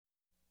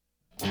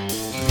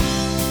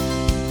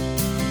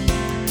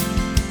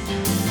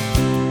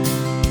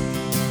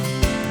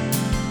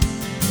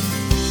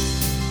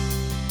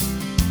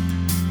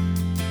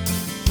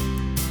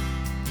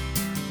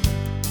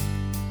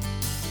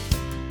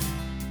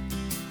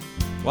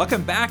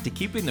Welcome back to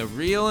Keeping the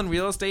Real in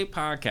Real Estate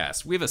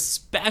podcast. We have a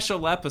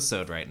special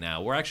episode right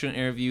now. We're actually going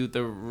to interview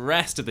the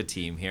rest of the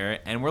team here,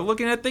 and we're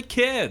looking at the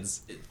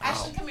kids.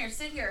 Ashley, come here.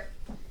 Sit here.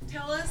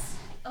 Tell us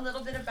a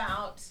little bit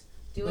about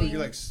doing...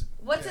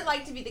 what's it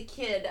like to be the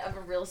kid of a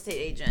real estate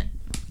agent?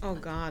 Oh,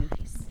 God.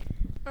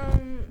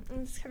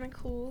 It's kind of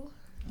cool.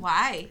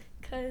 Why?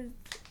 Because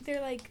they're,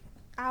 like,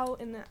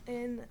 out in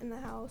the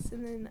house,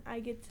 and then I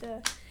get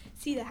to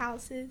see the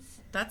houses.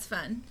 That's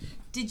fun.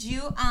 Did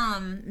you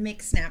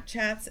make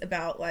Snapchats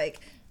about, like,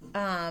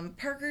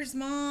 Parker's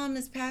mom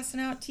is passing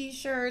out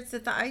T-shirts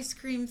at the ice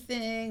cream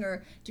thing? Or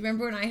do you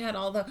remember when I had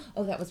all the...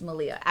 Oh, that was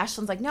Malia.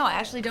 Ashlyn's like, no, I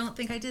actually don't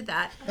think I did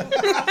that.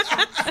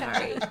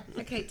 Sorry.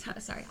 Okay,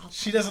 sorry.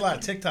 She does a lot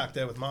of TikTok,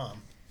 though, with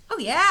Mom. Oh,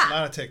 yeah. A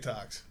lot of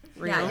TikToks.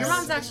 Yeah, your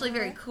mom's actually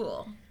very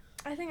cool.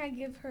 I think I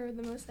give her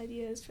the most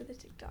ideas for the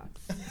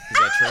TikToks.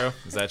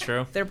 Is that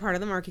true? They're part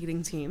of the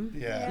marketing team.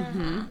 Yeah.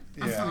 Mm-hmm.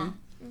 Yeah.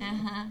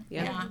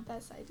 Yeah. The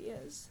best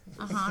ideas.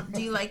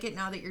 Do you like it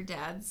now that your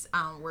dad's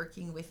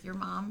working with your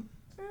mom?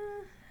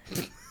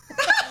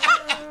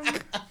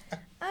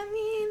 I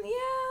mean,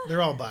 yeah.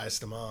 They're all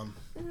biased to Mom.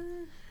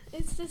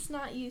 It's just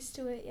not used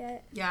to it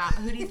yet. Yeah.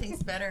 Who do you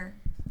think's better?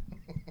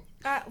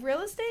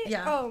 Real estate?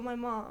 Yeah. Oh, my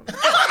mom.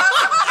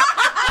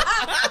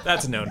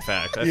 That's a known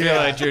fact. I feel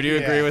like, Drew, do you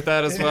agree with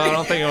that as well? I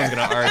don't think anyone's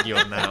going to argue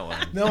on that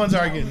one. No one's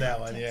arguing that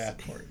one, yeah.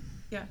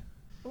 Yeah.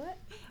 What?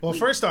 Well,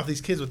 first off,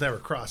 these kids would never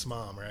cross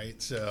Mom, right?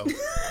 So.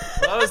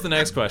 Well, that was the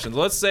next question.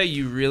 Let's say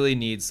you really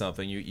need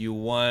something. You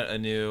want a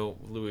new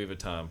Louis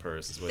Vuitton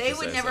purse. Is what They you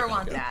would say never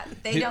want that.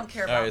 They don't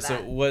care about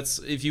that. All right,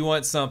 so if you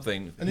want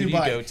something, A who new do you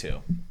bike. go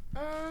to?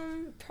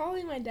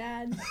 Probably my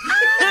dad.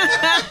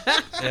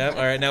 Yeah.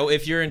 All right. Now,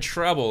 if you're in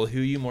trouble,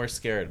 who are you more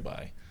scared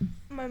by?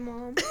 My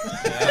mom.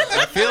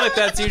 I feel like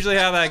that's usually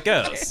how that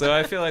goes. So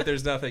I feel like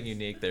there's nothing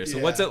unique there. So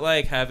Yeah. what's it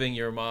like having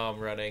your mom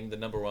running the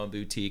 #1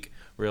 boutique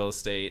real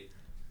estate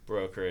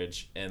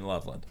brokerage in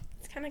Loveland?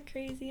 It's kind of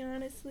crazy,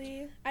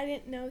 honestly. I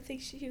didn't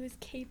think she was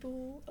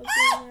capable of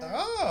doing that.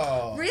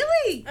 Oh.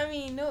 Really? I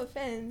mean, no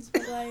offense,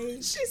 but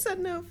like... She said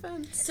no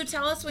offense. So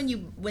tell us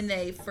when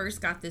they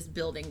first got this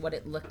building, what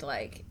it looked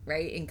like,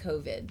 right, in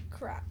COVID.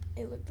 crap.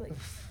 It looked like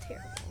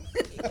terrible.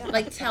 Yeah.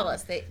 Like, tell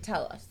us.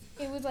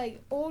 It was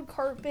like old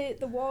carpet.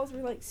 The walls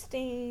were like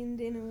stained,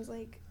 and it was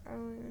like, I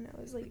don't even know.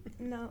 It was like,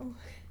 no,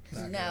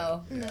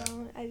 No.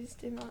 I just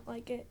did not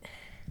like it.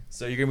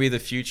 So you're gonna be the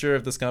future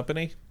of this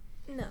company?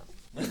 No.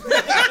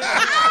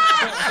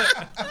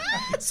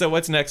 So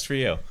what's next for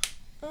you?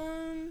 I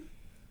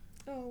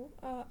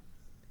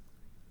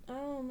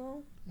don't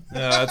know. No,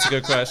 that's a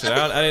good question.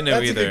 I didn't know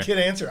That's either. a good kid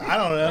answer. I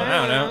don't know. I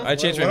don't know. I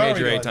changed my What are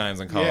major we 8 doing? times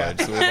in college,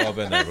 Yeah. so we've all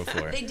been there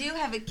before. They do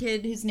have a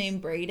kid who's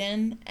named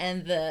Braden,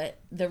 and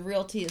the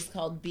realty is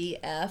called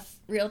BF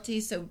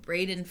Realty, so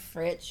Braden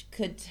Fritch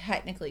could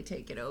technically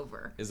take it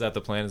over. Is that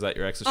the plan? Is that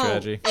your exit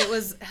strategy? It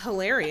was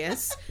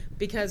hilarious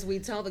because we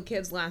tell the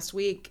kids last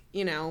week,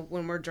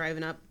 when we're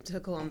driving up to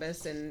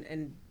Columbus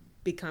and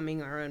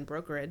becoming our own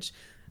brokerage,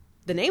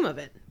 the name of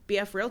it,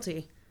 BF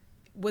Realty.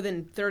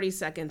 Within 30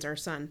 seconds, our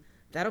son,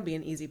 that'll be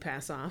an easy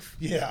pass off.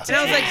 Yeah. And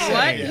I was like,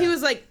 what? Yeah. He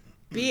was like,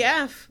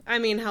 BF. I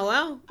mean,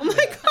 hello? I'm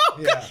like, oh,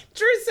 Yeah. God.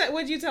 Drew said,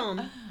 what'd you tell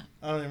him?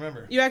 I don't even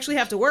remember. You actually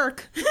have to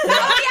work.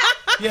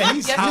 Yeah,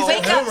 he's You have to at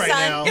wake home up, right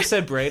son. now. You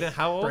said Braden.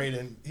 How old?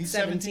 Braden. He's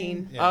 17.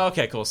 17. Yeah. Oh,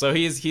 okay, cool. So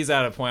he's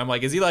at a point. I'm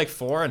like, is he like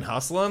 4 and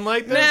hustling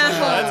like this? No.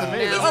 That's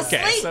amazing. He's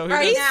Okay, asleep so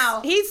right he's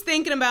now. He's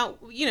thinking about,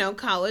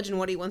 college and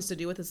what he wants to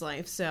do with his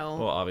life. So,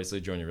 well, obviously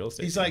join your real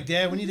estate. He's team. like,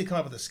 Dad, we need to come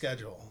up with a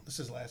schedule. This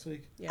is last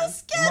week. yeah.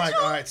 I'm like,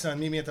 all right, son,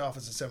 meet me at the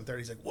office at 7:30.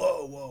 He's like,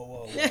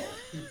 whoa.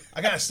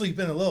 I got to sleep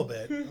in a little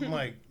bit. I'm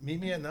like, meet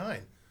me at 9.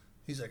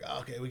 He's like,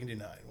 okay, we can do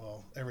 9.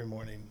 Well, every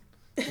morning.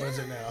 What is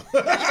it now?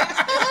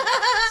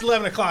 It's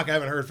 11 o'clock. I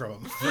haven't heard from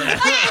him.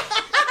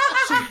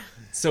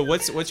 So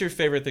what's your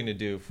favorite thing to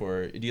do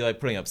do you like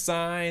putting up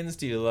signs?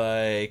 Do you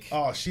like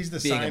Oh, she's the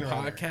being sign in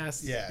runner.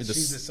 podcasts? Yeah, You're the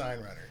she's the sign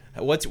runner.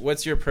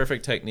 What's your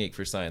perfect technique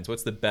for signs?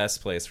 What's the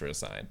best place for a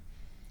sign?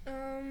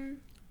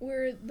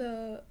 Where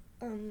the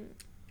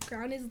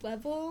ground is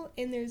level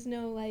and there's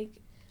no like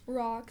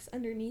rocks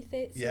underneath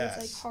it, so Yes.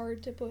 it's like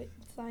hard to put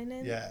sign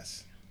in.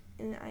 Yes.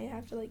 And I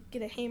have to like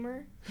get a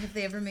hammer. Have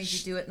they ever made you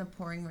do it in the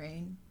pouring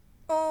rain?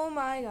 Oh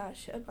my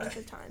gosh, a bunch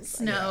of times.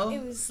 Snow,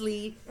 It was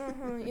sleet.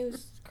 It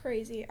was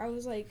crazy. I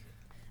was like,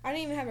 I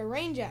didn't even have a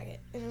rain jacket,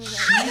 and it was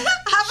like, How about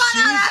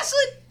that,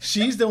 Ashley?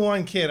 She's the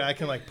one kid I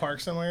can like park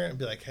somewhere and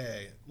be like,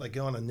 hey, like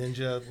go on a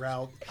ninja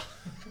route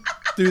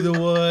through the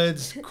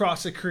woods,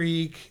 cross a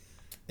creek,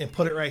 and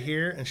put it right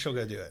here, and she'll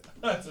go do it.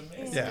 That's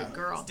amazing. Yeah. Good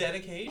girl. It's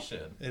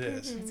dedication. It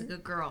is. It's a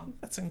good girl.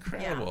 That's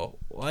incredible.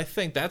 Yeah. Well, I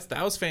think that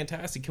was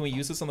fantastic. Can we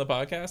use this on the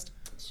podcast?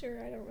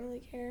 sure, I don't really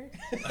care.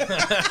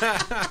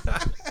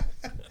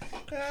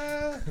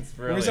 That's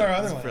Where's our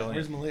other one? brilliant.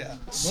 Where's Malia?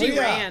 She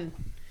Malia. ran.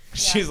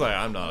 She's like,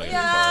 I'm not even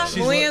Yeah. part of She's- it.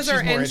 Malia's our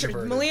more entry.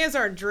 introverted. Malia's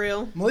our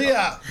Drew.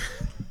 Malia.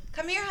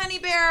 Come here, honey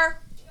bear.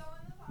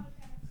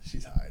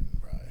 She's hiding,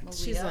 probably.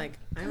 She's like,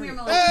 I Come here,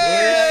 don't- Malia.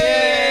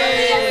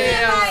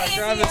 Hey! Malia,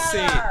 Grab a seat.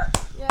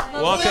 Yeah.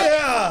 Welcome.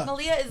 Yeah.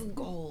 Malia is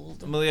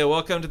gold. Malia,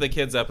 welcome to the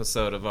kids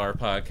episode of our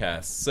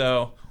podcast.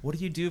 So, what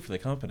do you do for the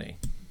company?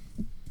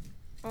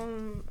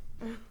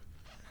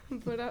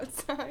 Put out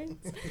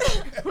signs.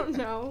 I don't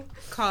know.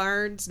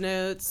 Cards,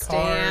 notes,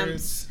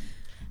 stamps. Cards.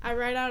 I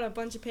write out a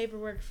bunch of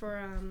paperwork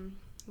for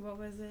what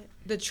was it?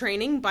 The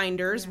training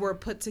binders were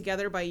put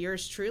together by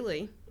yours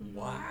truly.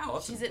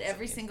 Wow. She's at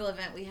every single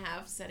event we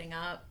have, setting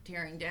up,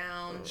 tearing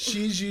down.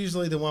 She's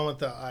usually the one with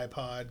the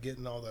iPod,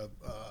 getting all the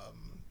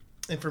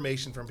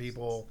information from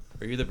people.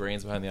 Are you the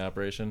brains behind the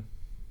operation?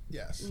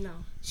 Yes. No.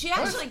 She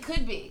actually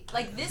could be.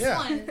 Like this Yeah.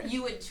 one,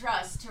 you would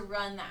trust to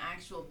run the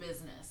actual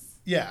business.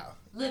 Yeah.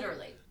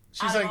 Literally.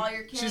 She's Out like of all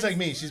your kids. she's like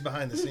me. She's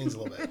behind the scenes a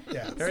little bit.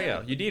 Yeah. There you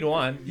go. You need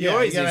one. You Yeah,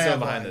 always gotta need have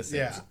someone behind one. the scenes.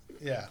 Yeah.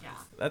 Yeah. Yeah.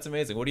 That's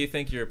amazing. What do you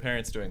think your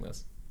parents doing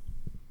this?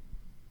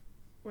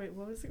 Wait,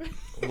 what was it?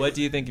 What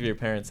do you think of your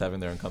parents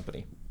having their own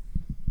company?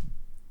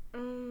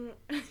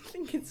 I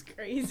think it's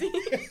crazy.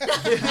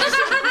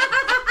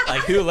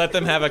 Like, who let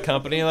them have a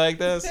company like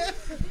this?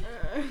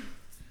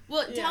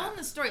 Well, Yeah. tell them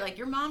the story. Like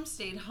your mom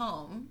stayed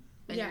home.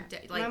 And Yeah. your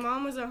dad, like My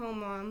mom was a home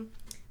mom,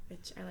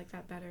 which I like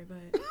that better,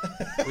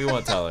 but. We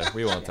won't tell her.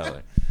 We won't tell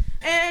her.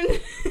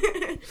 And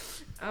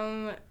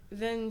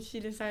then she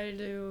decided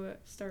to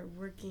start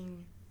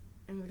working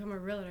and become a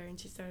realtor, and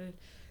she started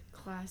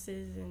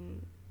classes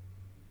and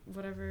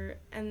whatever.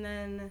 And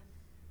then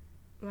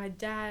my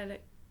dad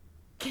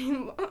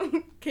came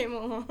along.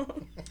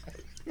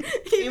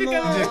 He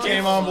Just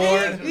came on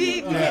board.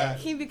 Yeah.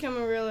 He became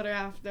a realtor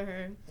after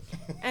her,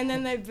 and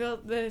then they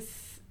built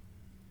this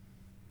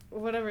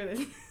whatever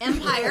this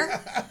Empire.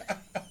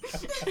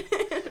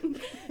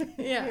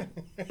 yeah.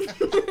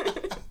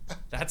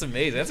 That's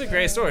amazing. That's a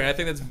great story. I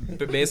think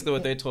that's basically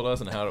what they told us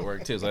and how it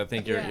worked too. So I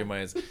think your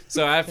mind's.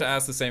 So I have to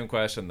ask the same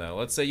question though.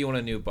 Let's say you want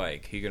a new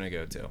bike. Who you gonna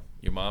go to?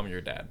 Your mom or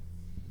your dad?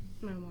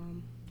 My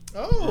mom.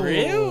 Oh.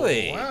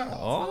 Really?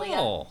 Wow.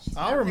 Oh.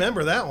 I'll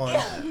remember that one.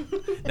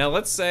 Now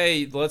let's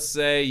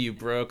say you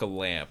broke a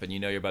lamp and you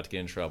know you're about to get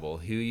in trouble.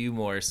 Who are you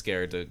more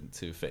scared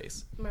to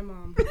face? My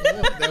mom.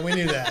 That we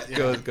knew that.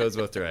 Yeah. Goes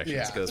both directions.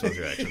 Yeah. Goes both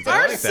directions. I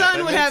Our like that. son That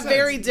would makes have sense.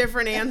 very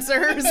different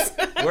answers.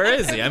 Where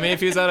is he? I mean, if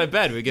he was out of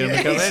bed, we'd get him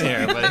to come in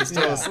here, but he's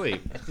still Yeah.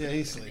 asleep. Yeah,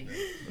 he's sleeping.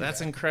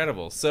 That's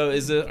incredible. So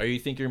are you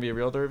think you're gonna be a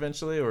realtor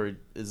eventually, or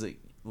is it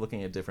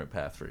looking at a different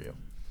path for you?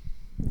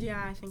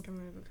 Yeah, I think I'm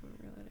gonna become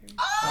a realtor.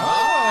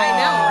 I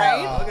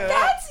know, right? Okay.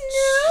 That's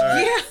new. All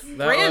right. Yeah,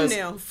 That brand was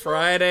new.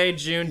 Friday,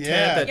 June 10th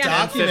Yeah, at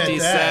document 10:57.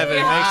 that.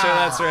 Make sure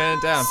that's written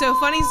down. So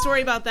funny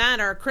story about that.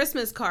 Our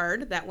Christmas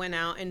card that went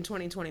out in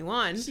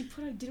 2021. She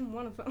put I didn't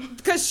want to phone.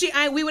 Because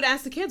we would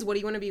ask the kids, "What do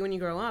you want to be when you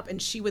grow up?"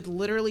 And she would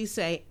literally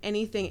say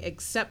anything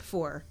except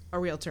for a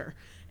realtor.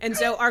 And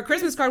so our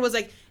Christmas card was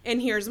like,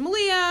 "And here's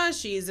Malia.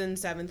 She's in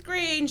 7th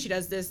grade. And she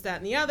does this, that,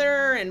 and the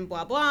other, and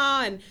blah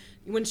blah." And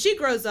when she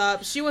grows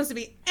up, she wants to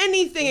be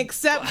anything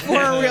except for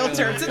a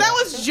realtor. So that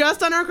was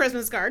just on our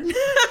Christmas card.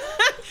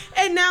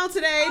 And now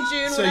today,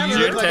 June, So whatever. you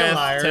June look like a 10th,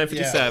 liar.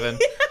 10:57.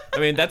 I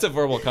mean, that's a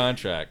verbal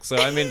contract. So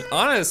I mean,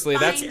 honestly,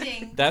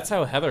 Binding. that's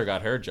how Heather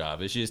got her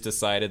job. Is she just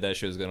decided that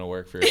she was going to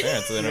work for your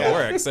parents, and then it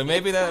worked. So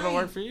maybe that'll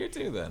work for you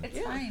too. Then It's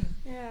fine.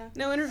 Yeah.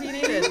 No interview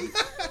needed.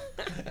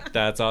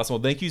 that's awesome.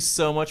 Well, thank you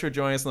so much for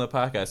joining us on the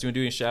podcast. You want to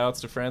do any shout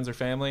outs to friends or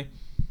family?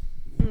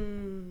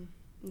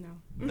 No.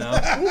 No,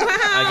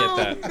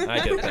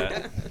 I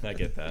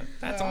get that.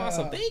 That's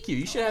awesome. Thank you.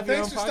 You should have your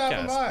own Thanks for stopping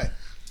podcast. by.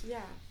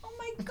 Yeah. Oh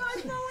my God,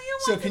 Malia.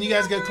 So can you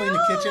guys go clean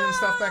the kitchen and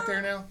stuff back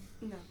there now?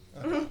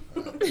 No.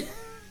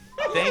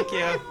 Thank you.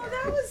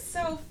 That was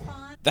so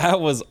fun.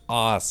 That was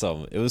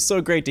awesome. It was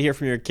so great to hear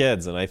from your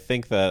kids, and I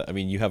think that, I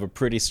mean, you have a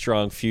pretty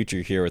strong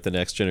future here with the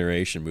next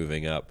generation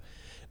moving up.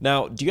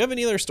 Now, do you have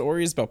any other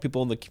stories about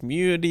people in the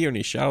community or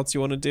any shout-outs you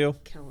want to do?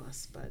 Kill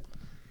us, but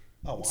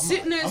Oh, well, Sue,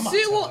 I'm not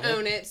Sue will telling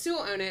own it. Sue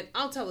will own it.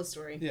 I'll tell the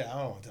story. Yeah, I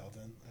don't want to tell it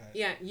then. All right.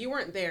 Yeah, you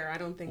weren't there. I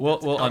don't think. Well,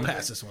 that's well, I'll on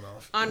pass this one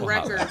off. on Well,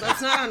 record. how-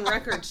 Let's not on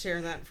record share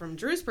that from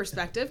Drew's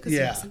perspective because he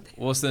Yeah. wasn't there.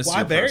 well, since Well, I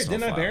your buried. personal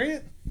Didn't I file. bury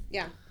it?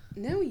 Yeah.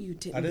 No, you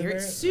didn't. I didn't bury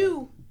bury it?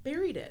 Sue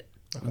buried it.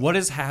 What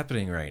is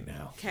happening right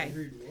now? Okay.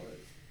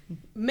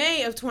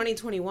 May of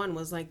 2021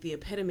 was like the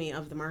epitome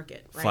of the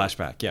market, right?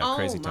 Flashback, yeah, Oh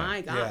crazy time.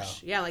 my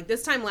gosh. Yeah, like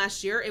this time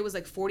last year, it was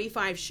like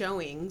 45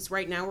 showings.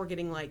 Right now, we're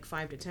getting like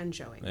 5 to 10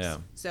 showings. Yeah.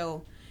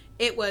 So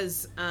it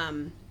was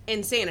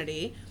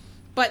insanity.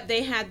 But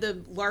they had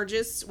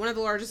one of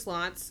the largest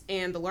lots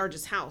and the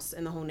largest house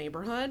in the whole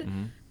neighborhood.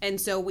 Mm-hmm. And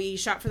so we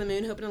shot for the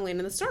moon, hoping to land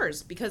in the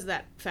stars because of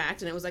that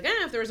fact. And it was like,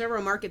 if there was ever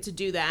a market to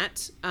do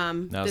that,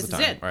 Now's this the is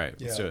time. it. All right,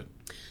 let's Yeah. do it.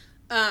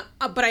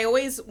 But I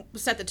always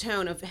set the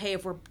tone of, hey,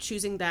 if we're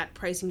choosing that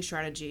pricing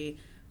strategy,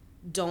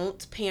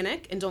 don't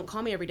panic and don't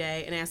call me every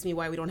day and ask me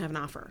why we don't have an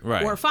offer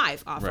Right. or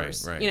 5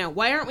 offers. Right. You know,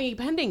 why aren't we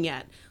pending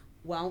yet?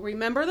 Well,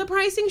 remember the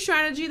pricing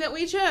strategy that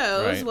we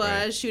chose Right, was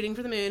right. shooting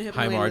for the moon, hoping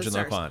High to land in margin, the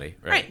low stars. quantity.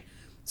 Right.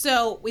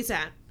 So we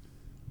sat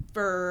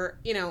for,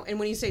 and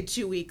when you say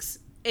 2 weeks,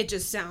 it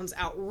just sounds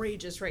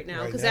outrageous right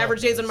now Right because now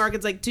average it days on does.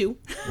 market's like 2.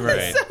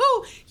 Right.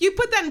 So you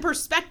put that in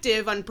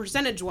perspective on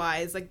percentage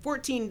wise, like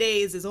 14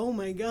 days is, oh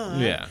my God.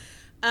 Yeah.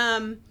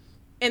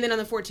 And then on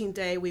the 14th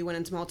day, we went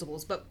into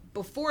multiples. But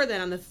before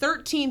then, on the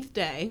 13th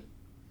day,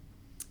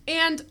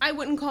 and I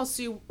wouldn't call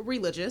Sue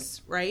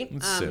religious, right?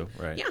 It's Sue,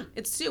 right. Yeah,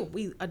 it's Sue.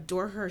 We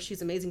adore her.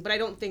 She's amazing. But I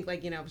don't think,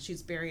 like,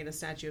 she's burying a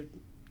statue of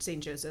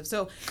St. Joseph.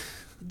 So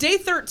day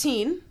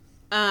 13,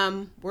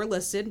 we're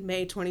listed,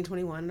 May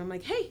 2021. And I'm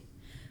like, hey,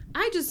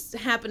 I just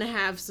happen to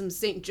have some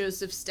St.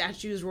 Joseph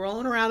statues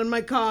rolling around in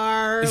my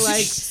car.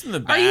 Like, in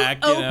the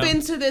back, are you open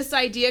to this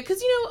idea?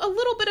 Because, a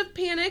little bit of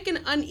panic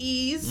and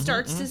unease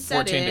starts to set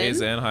 14 in. 14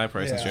 days in, high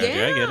pricing strategy.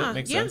 I get it.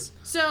 Makes sense.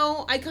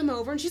 So I come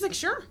over and she's like,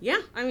 sure. Yeah.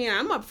 I mean,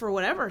 I'm up for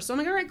whatever. So I'm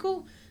like, all right,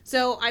 cool.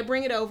 So I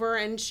bring it over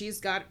and she's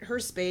got her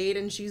spade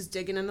and she's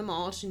digging in the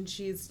mulch and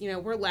she's,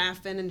 we're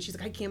laughing and she's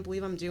like, I can't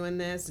believe I'm doing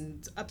this and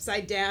it's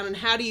upside down and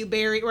how do you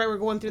bury, right? We're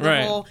going through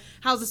the whole,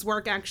 how's this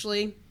work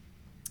actually?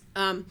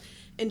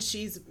 And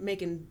she's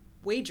making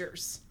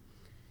wagers.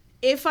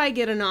 If I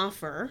get an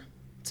offer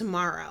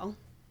tomorrow,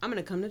 I'm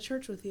going to come to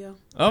church with you.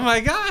 Oh my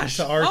gosh.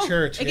 To our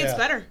church. It gets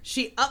better.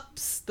 She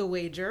ups the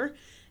wager.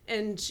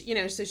 And,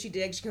 so she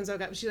digs. She comes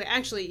up. She's like,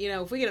 actually,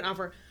 if we get an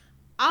offer,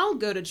 I'll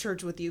go to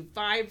church with you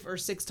 5 or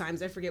 6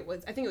 times. I forget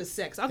what. I think it was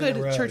 6. I'll go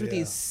to church with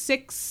you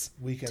 6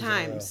 weekends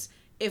times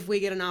if we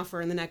get an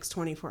offer in the next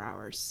 24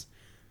 hours.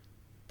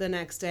 The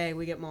next day,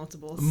 we get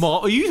multiples.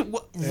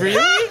 Really?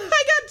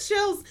 I got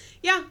chills.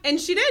 Yeah, and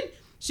she did.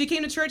 She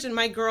came to church, and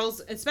my girls,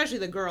 especially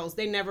the girls,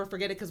 they never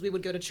forget it because we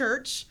would go to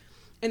church,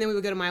 and then we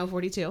would go to Mile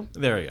 42.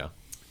 There we go.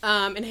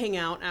 And hang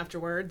out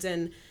afterwards.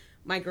 And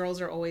my girls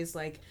are always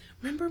like,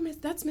 remember,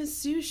 that's Miss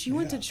Sue? She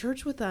went to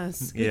church with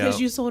us because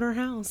you sold her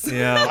house.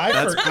 Yeah,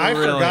 I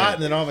forgot,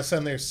 and then all of a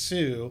sudden there's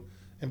Sue,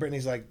 and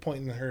Brittany's like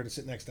pointing at her to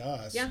sit next to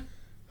us. Yeah.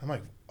 I'm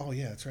like, oh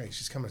yeah, that's right.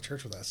 She's coming to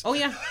church with us. Oh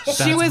yeah,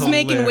 she was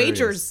making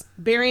wagers,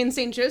 burying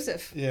St.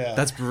 Joseph. Yeah,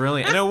 that's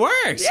brilliant, and it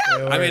works.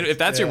 Yeah. I mean, if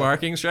that's your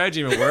marketing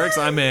strategy and it works,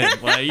 I'm in.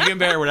 Like, you can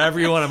bury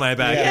whatever you want in my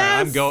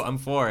backyard. Yes. I'm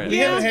for it. We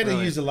haven't had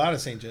to use a lot of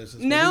St.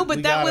 Joseph's. No, we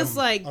but that got was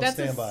them like on that's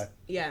standby.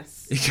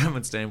 Yes. You come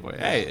on standby.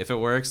 Hey, if it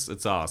works,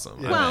 it's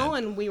awesome. Yeah. Well,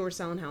 and we were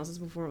selling houses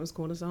before it was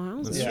cool to sell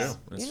houses. That's Yeah. true.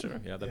 That's true.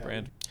 Yeah, that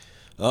brand.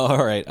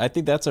 All right. I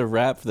think that's a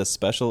wrap for the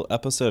special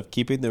episode of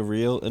Keeping the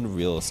Real in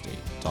Real Estate.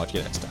 Talk to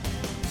you next time.